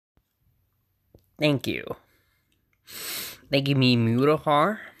Thank you. Thank you, me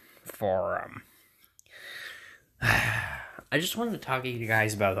Mutahar, for I just wanted to talk to you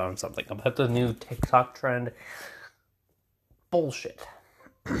guys about something about the new TikTok trend. Bullshit.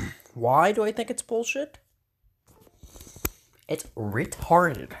 Why do I think it's bullshit? It's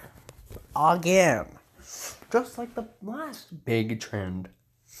retarded. Again. Just like the last big trend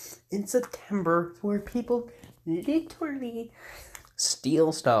in September, where people literally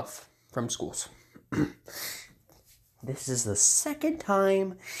steal stuff from schools. This is the second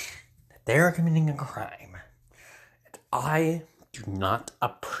time that they're committing a crime. And I do not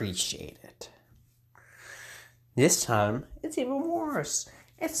appreciate it. This time, it's even worse.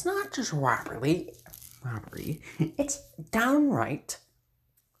 It's not just robbery. It's downright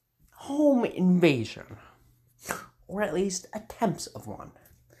home invasion. Or at least attempts of one.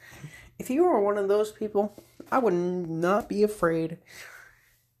 If you were one of those people, I would not be afraid.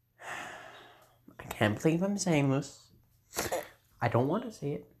 I can't believe I'm saying this. I don't want to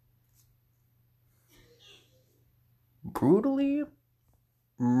say it. Brutally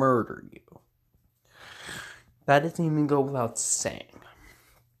murder you. That doesn't even go without saying.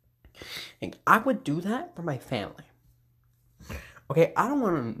 And I would do that for my family. Okay, I don't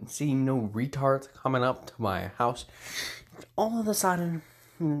want to see no retards coming up to my house. All of a sudden,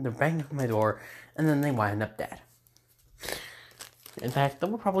 they're banging on my door, and then they wind up dead. In fact, that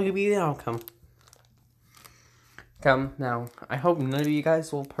will probably be the outcome. Now, I hope none of you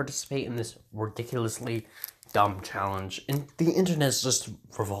guys will participate in this ridiculously dumb challenge. And the internet is just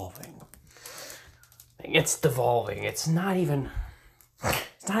revolving. It's devolving. It's not even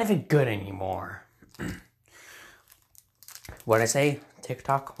good anymore. What I say,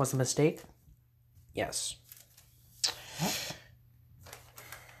 TikTok was a mistake? Yes.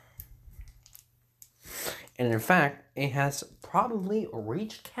 And in fact, it has probably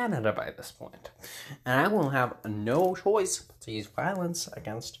reached Canada by this point. And I will have no choice but to use violence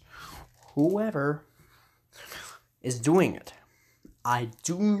against whoever is doing it. I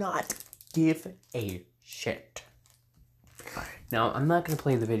do not give a shit. Now, I'm not going to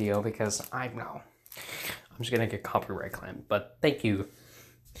play the video because I'm just going to get copyright claimed. But thank you,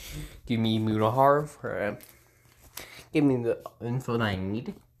 me Mutahar, for giving me the info that I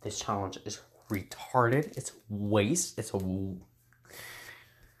need. This challenge is retarded. It's waste. It's a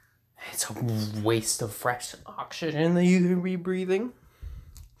waste of fresh oxygen that you could be breathing.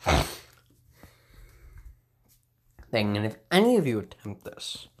 And if any of you attempt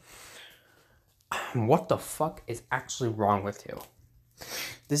this, what the fuck is actually wrong with you?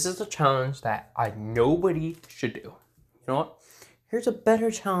 This is a challenge that nobody should do. You know what? Here's a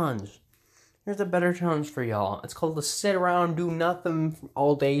better challenge. Here's a better challenge for y'all. It's called the sit around, do nothing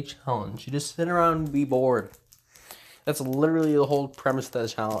all day challenge. You just sit around and be bored. That's literally the whole premise of the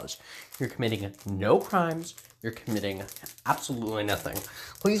challenge. You're committing no crimes. You're committing absolutely nothing.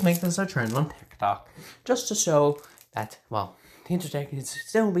 Please make this a trend on TikTok. Just to show that, well, the internet can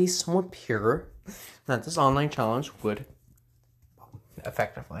still be somewhat pure. That this online challenge would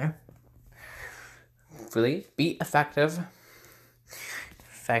effectively really be effective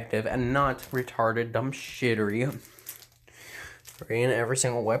and not retarded, dumb shittery in every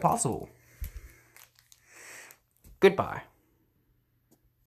single way possible. Goodbye.